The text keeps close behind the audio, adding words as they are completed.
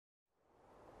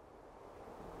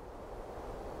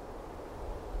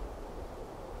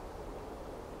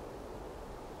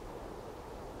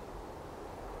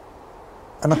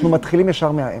אנחנו מתחילים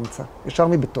ישר מהאמצע, ישר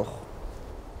מבתוך.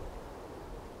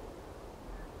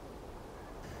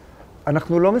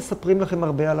 אנחנו לא מספרים לכם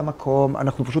הרבה על המקום,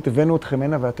 אנחנו פשוט הבאנו אתכם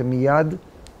הנה ואתם מיד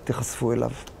תחשפו אליו.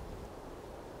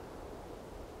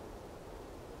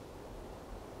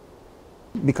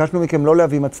 ביקשנו מכם לא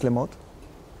להביא מצלמות,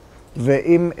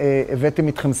 ואם הבאתם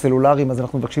איתכם סלולרים, אז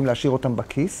אנחנו מבקשים להשאיר אותם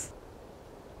בכיס.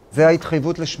 זה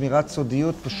ההתחייבות לשמירת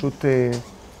סודיות, פשוט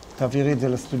תעבירי את זה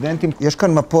לסטודנטים. יש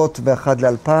כאן מפות באחד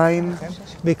ל-2000.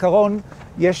 בעיקרון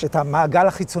יש את המעגל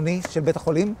החיצוני של בית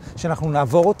החולים, שאנחנו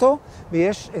נעבור אותו,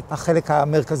 ויש את החלק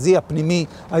המרכזי, הפנימי,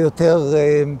 היותר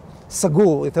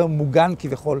סגור, יותר מוגן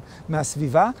כביכול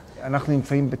מהסביבה. אנחנו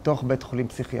נמצאים בתוך בית חולים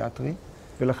פסיכיאטרי,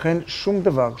 ולכן שום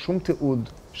דבר, שום תיעוד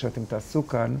שאתם תעשו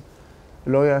כאן,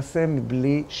 לא יעשה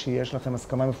מבלי שיש לכם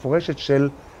הסכמה מפורשת של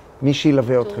מי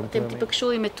שילווה אתכם. אתם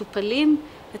תיפגשו עם מטופלים,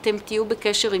 אתם תהיו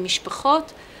בקשר עם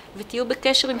משפחות, ותהיו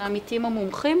בקשר עם העמיתים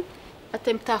המומחים.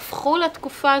 אתם תהפכו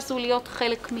לתקופה הזו להיות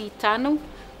חלק מאיתנו,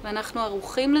 ואנחנו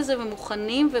ערוכים לזה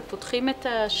ומוכנים ופותחים את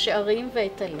השערים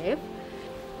ואת הלב.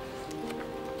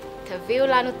 תביאו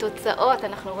לנו תוצאות,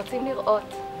 אנחנו רוצים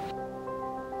לראות.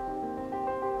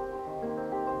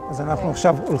 אז אנחנו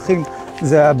עכשיו הולכים,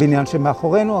 זה הבניין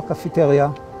שמאחורינו, הקפיטריה.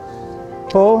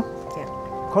 פה,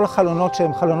 כל החלונות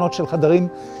שהם חלונות של חדרים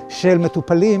של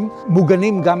מטופלים,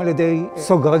 מוגנים גם על ידי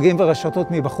סוגרגים ורשתות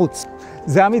מבחוץ.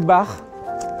 זה המטבח,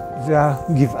 זה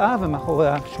הגבעה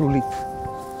ומאחוריה שלולית.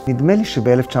 נדמה לי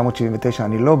שב-1979,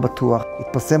 אני לא בטוח,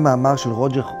 התפרסם מאמר של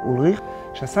רוג'ר אולריך,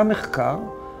 שעשה מחקר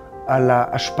על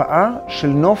ההשפעה של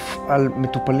נוף על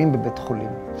מטופלים בבית חולים.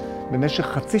 במשך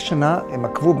חצי שנה הם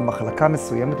עקבו במחלקה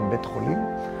מסוימת בבית חולים,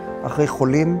 אחרי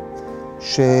חולים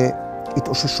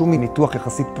שהתאוששו מניתוח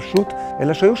יחסית פשוט,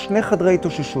 אלא שהיו שני חדרי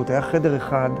התאוששות. היה חדר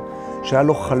אחד שהיה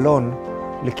לו חלון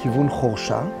לכיוון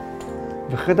חורשה,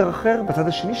 וחדר אחר בצד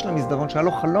השני של המסדרון שהיה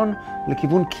לו חלון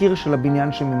לכיוון קיר של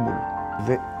הבניין שממול.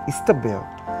 והסתבר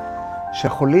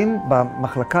שהחולים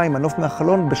במחלקה עם הנוף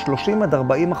מהחלון ב-30 עד 40%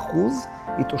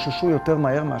 התאוששו יותר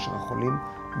מהר מאשר החולים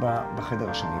בחדר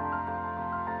השני.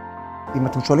 אם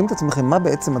אתם שואלים את עצמכם מה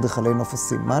בעצם אדריכלי נוף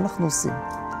עושים, מה אנחנו עושים,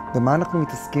 במה אנחנו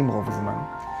מתעסקים רוב הזמן,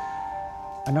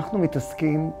 אנחנו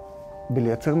מתעסקים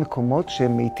בלייצר מקומות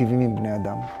שהם מיטיבים עם בני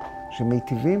אדם.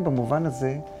 שמיטיבים במובן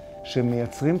הזה שהם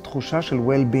מייצרים תחושה של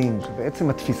well-being. בעצם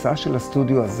התפיסה של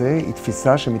הסטודיו הזה היא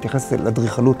תפיסה שמתייחסת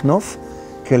לאדריכלות נוף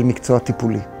כאל מקצוע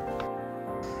טיפולי.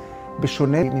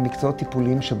 בשונה ממקצועות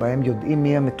טיפוליים שבהם יודעים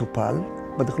מי המטופל,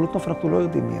 באדריכלות נוף אנחנו לא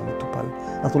יודעים מי המטופל.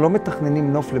 אנחנו לא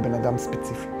מתכננים נוף לבן אדם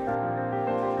ספציפי.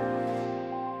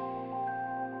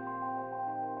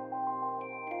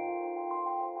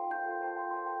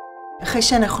 אחרי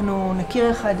שאנחנו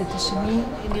נכיר אחד את השני,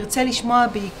 נרצה לשמוע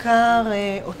בעיקר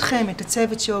אתכם, את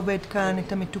הצוות שעובד כאן,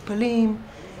 את המטופלים,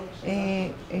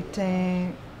 את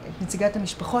נציגת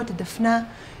המשפחות, את דפנה.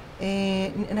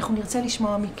 אנחנו נרצה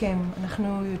לשמוע מכם,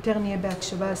 אנחנו יותר נהיה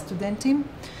בהקשבה הסטודנטים.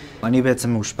 אני בעצם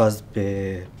מאושפז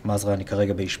במזור, אני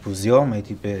כרגע באשפוז יום,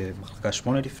 הייתי במחלקה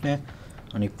 8 לפני,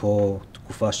 אני פה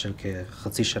תקופה של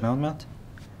כחצי שנה עוד מעט.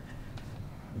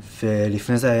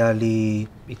 ולפני זה היה לי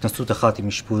התנסות אחת עם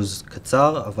אשפוז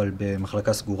קצר, אבל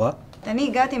במחלקה סגורה. אני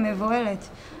הגעתי מבוהלת.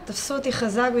 תפסו אותי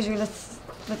חזק בשביל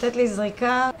לתת לי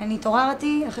זריקה. אני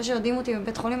התעוררתי, אחרי שהרדימו אותי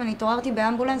בבית חולים, אני התעוררתי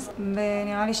באמבולנס,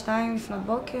 ונראה לי 2 לפנות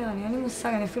בוקר, אין לי מושג,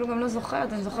 אני אפילו גם לא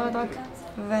זוכרת, אני זוכרת רק,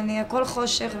 ואני הכל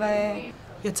חושך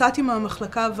יצאתי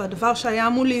מהמחלקה, והדבר שהיה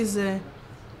מולי זה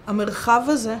המרחב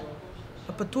הזה,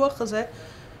 הפתוח הזה,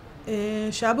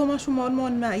 שהיה בו משהו מאוד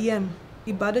מאוד מאיים.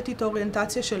 איבדתי את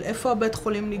האוריינטציה של איפה הבית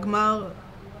חולים נגמר,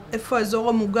 איפה האזור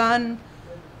המוגן,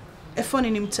 איפה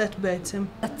אני נמצאת בעצם.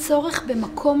 הצורך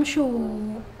במקום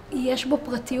שהוא יש בו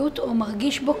פרטיות או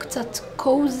מרגיש בו קצת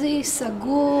קוזי,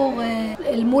 סגור,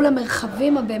 אל מול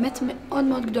המרחבים הבאמת מאוד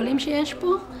מאוד גדולים שיש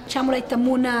פה. שם אולי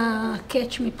טמון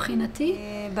הקאץ' מבחינתי.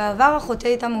 בעבר אחותי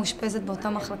הייתה מאושפזת באותה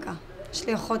מחלקה. יש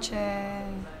לי אחות שהיא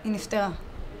נפטרה.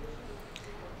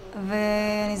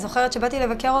 ואני זוכרת שבאתי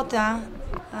לבקר אותה,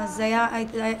 אז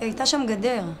הייתה שם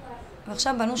גדר,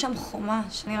 ועכשיו בנו שם חומה,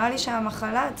 שנראה לי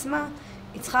שהמחלה עצמה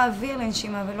היא צריכה אוויר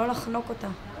לנשימה ולא לחנוק אותה.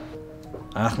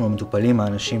 אנחנו המטופלים,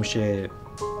 האנשים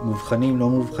שמובחנים, לא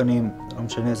מובחנים, לא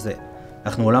משנה זה.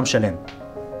 אנחנו עולם שלם.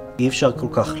 אי אפשר כל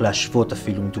כך להשוות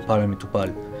אפילו מטופל למטופל.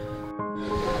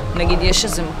 נגיד יש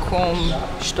איזה מקום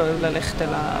שאתה אוהב ללכת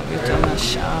אליו יותר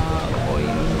מהשאר, או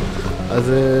אם...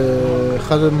 אז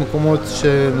אחד המקומות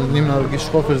שנותנים להרגיש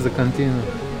חופש זה קנטינה.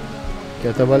 כי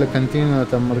אתה בא לקנטינה,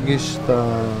 אתה מרגיש,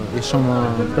 יש שם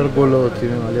פרגולות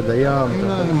על יד הים.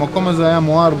 המקום הזה היה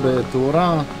מואר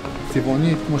בתאורה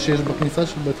צבעונית, כמו שיש בכניסה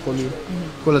של בית חולים.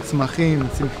 כל הצמחים,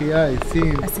 צמחייה,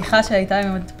 עצים. השיחה שהייתה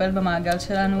עם המטפל במעגל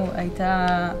שלנו הייתה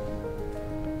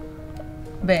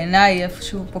בעיניי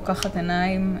איפשהו פוקחת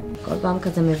עיניים. כל פעם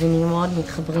כזה מבינים עוד,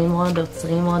 מתחברים עוד,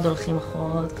 עוצרים עוד, הולכים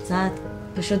אחורה עוד קצת.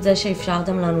 פשוט זה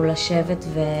שאפשרתם לנו לשבת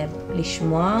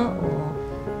ולשמוע, או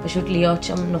פשוט להיות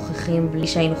שם נוכחים בלי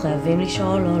שהיינו חייבים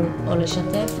לשאול או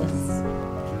לשתף, אז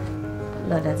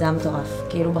לא יודעת, זה היה מטורף.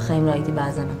 כאילו בחיים לא הייתי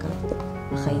בהאזנה כאן.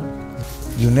 בחיים.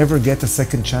 You never get a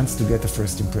second chance to get a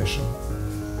first impression.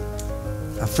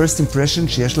 ה-first impression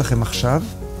שיש לכם עכשיו,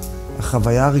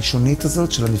 החוויה הראשונית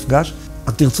הזאת של המפגש,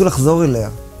 את תרצו לחזור אליה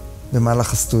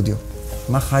במהלך הסטודיו.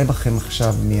 מה חי בכם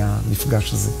עכשיו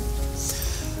מהמפגש הזה?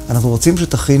 אנחנו רוצים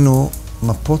שתכינו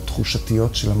מפות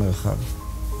תחושתיות של המרחב.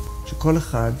 שכל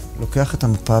אחד לוקח את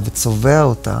המפה וצובע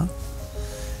אותה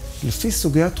לפי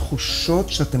סוגי התחושות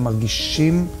שאתם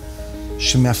מרגישים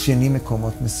שמאפיינים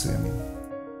מקומות מסוימים.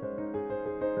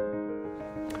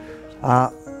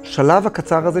 השלב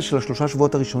הקצר הזה של 3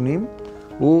 שבועות הראשונים,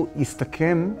 הוא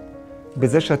יסתכם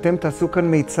בזה שאתם תעשו כאן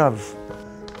מיצב,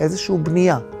 איזושהי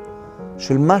בנייה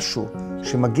של משהו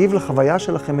שמגיב לחוויה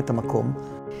שלכם את המקום.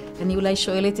 אני אולי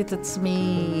שואלת את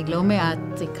עצמי לא מעט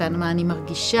כאן מה אני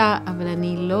מרגישה, אבל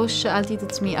אני לא שאלתי את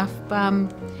עצמי אף פעם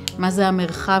מה זה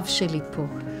המרחב שלי פה.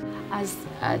 אז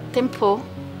אתם פה,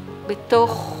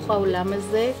 בתוך העולם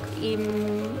הזה, עם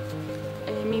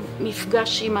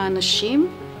מפגש עם האנשים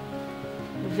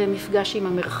ומפגש עם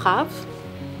המרחב,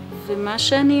 ומה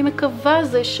שאני מקווה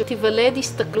זה שתיוולד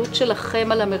הסתכלות שלכם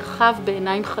על המרחב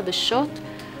בעיניים חדשות,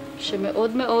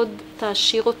 שמאוד מאוד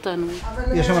תעשיר אותנו.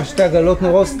 יש שם 2 עגלות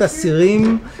נורוס,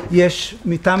 סירים, יש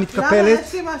מיטה מתקפלת. למה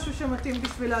יש לי משהו שמתאים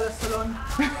בשבילה לסלון?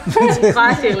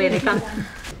 יכולה לשיר לי, ניקה.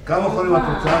 כמה חולים את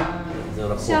רוצה?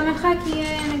 שהמרחק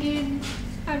יהיה נגיד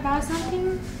 4 סנטים.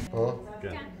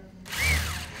 כן.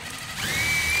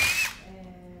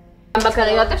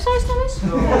 בקריות אפשר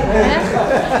להשתמש?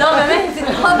 לא, באמת, זה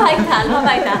לא הביתה, לא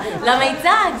הביתה.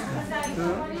 למיצג!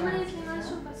 אם אני אצלי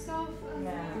משהו בסוף, אז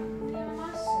זה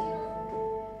ממש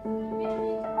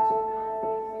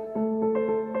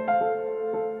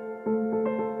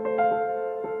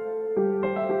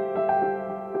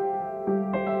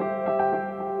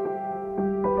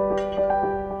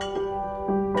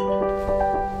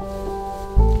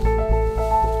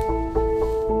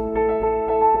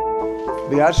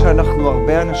בגלל שאנחנו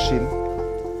הרבה אנשים,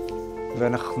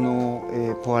 ואנחנו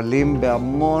פועלים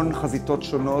בהמון חזיתות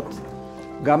שונות,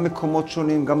 גם מקומות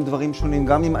שונים, גם דברים שונים,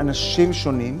 גם עם אנשים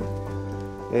שונים,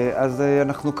 אז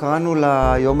אנחנו קראנו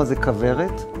ליום הזה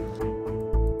כוורת.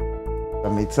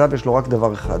 המיצב יש לו רק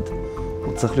דבר אחד,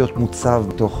 הוא צריך להיות מוצב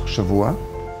בתוך שבוע,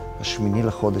 8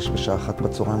 לחודש בשעה 1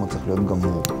 בצהריים הוא צריך להיות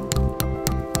גמור.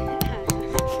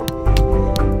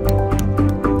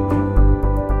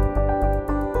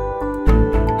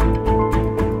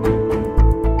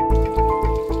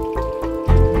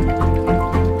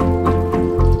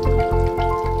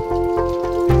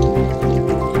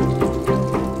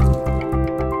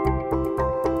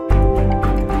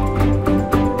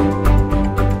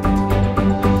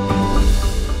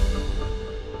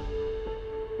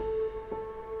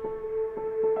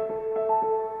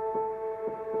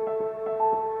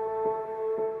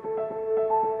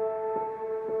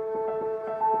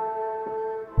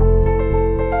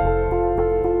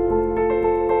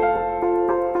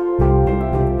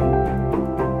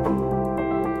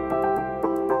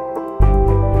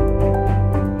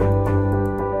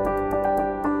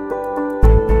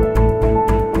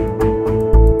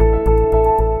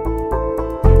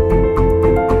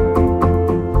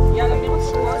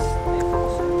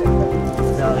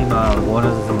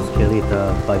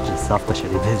 הבית של סבתא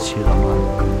שלי באיזושהי רמה.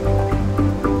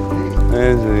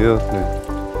 איזה יופי.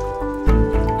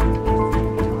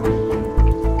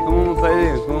 כמו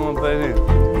מפעילים, כמו מפעילים.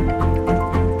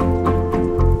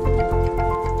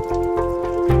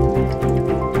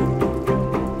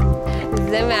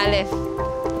 זה מאלף.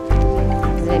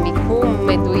 זה מיקום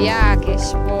מדויק,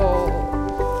 יש פה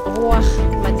רוח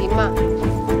מדהימה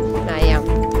מהים.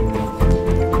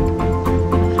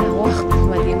 הרוח פה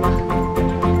מדהימה.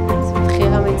 זו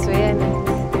בחירה מצוינת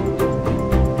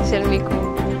של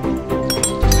מיקום.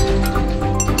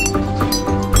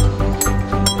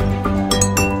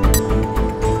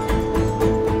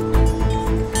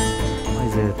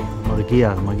 זה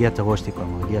מרגיע את הראש טיפה,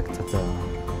 מרגיע קצת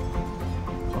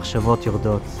המחשבות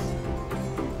יורדות.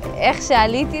 איך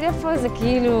שעליתי לפה זה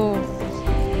כאילו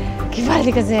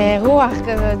קיבלתי כזה רוח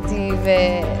כזאת,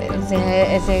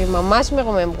 וזה ממש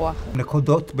מרומם רוח.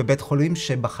 נקודות בבית חולים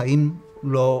שבחיים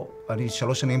לא, אני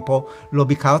 3 שנים פה, לא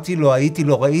ביקרתי, לא הייתי,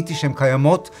 לא ראיתי שהן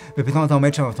קיימות, ופתאום אתה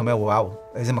עומד שם ואתה אומר, וואו,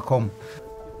 איזה מקום.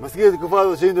 מזכיר את התקופה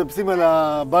הזאת שהיינו מטפסים על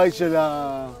הבית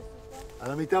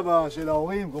על המיטה של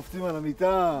ההורים, קופצים על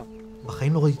המיטה.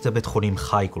 בחיים לא ראיתי את הבית חולים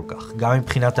חי כל כך, גם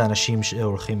מבחינת האנשים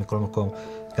שהולכים מכל מקום,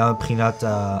 גם מבחינת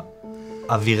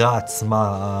האווירה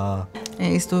עצמה.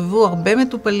 הסתובבו הרבה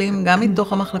מטופלים, גם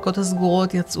מתוך המחלקות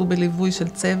הסגורות יצאו בליווי של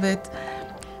צוות.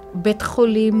 בית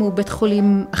חולים הוא בית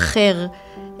חולים אחר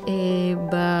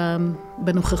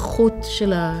בנוכחות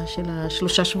של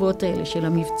השלושה שבועות האלה, של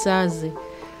המבצע הזה.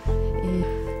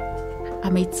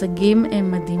 המיצגים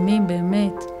הם מדהימים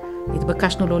באמת.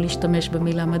 התבקשנו לא להשתמש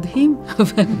במילה מדהים.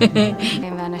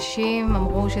 ואנשים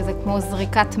אמרו שזה כמו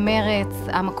זריקת מרץ,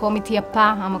 המקום התייפה,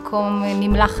 המקום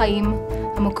נמלא חיים,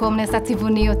 המקום נעשה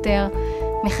צבעוני יותר,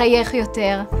 מחייך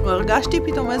יותר. הרגשתי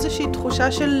פתאום איזושהי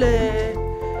תחושה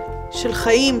של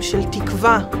חיים, של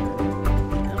תקווה.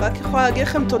 רק יכולה להגיד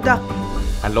לכם תודה.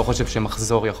 אני לא חושב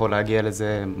שמחזור יכול להגיע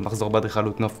לזה, מחזור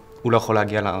באדריכלות נוף, הוא לא יכול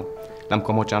להגיע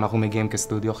למקומות שאנחנו מגיעים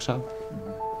כסטודיו עכשיו.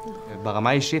 ברמה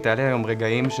האישית, היה לי היום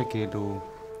רגעים שכאילו,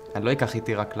 אני לא אקח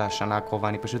איתי רק לשנה הקרובה,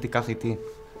 אני פשוט אקח איתי.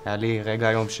 היה לי רגע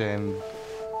היום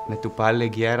שמטופל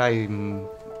הגיע אליי עם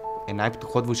עיניים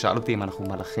פתוחות והוא שאל אותי אם אנחנו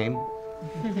מלאכים.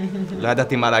 לא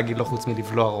ידעתי מה להגיד לו חוץ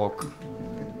מלבלוע רוק.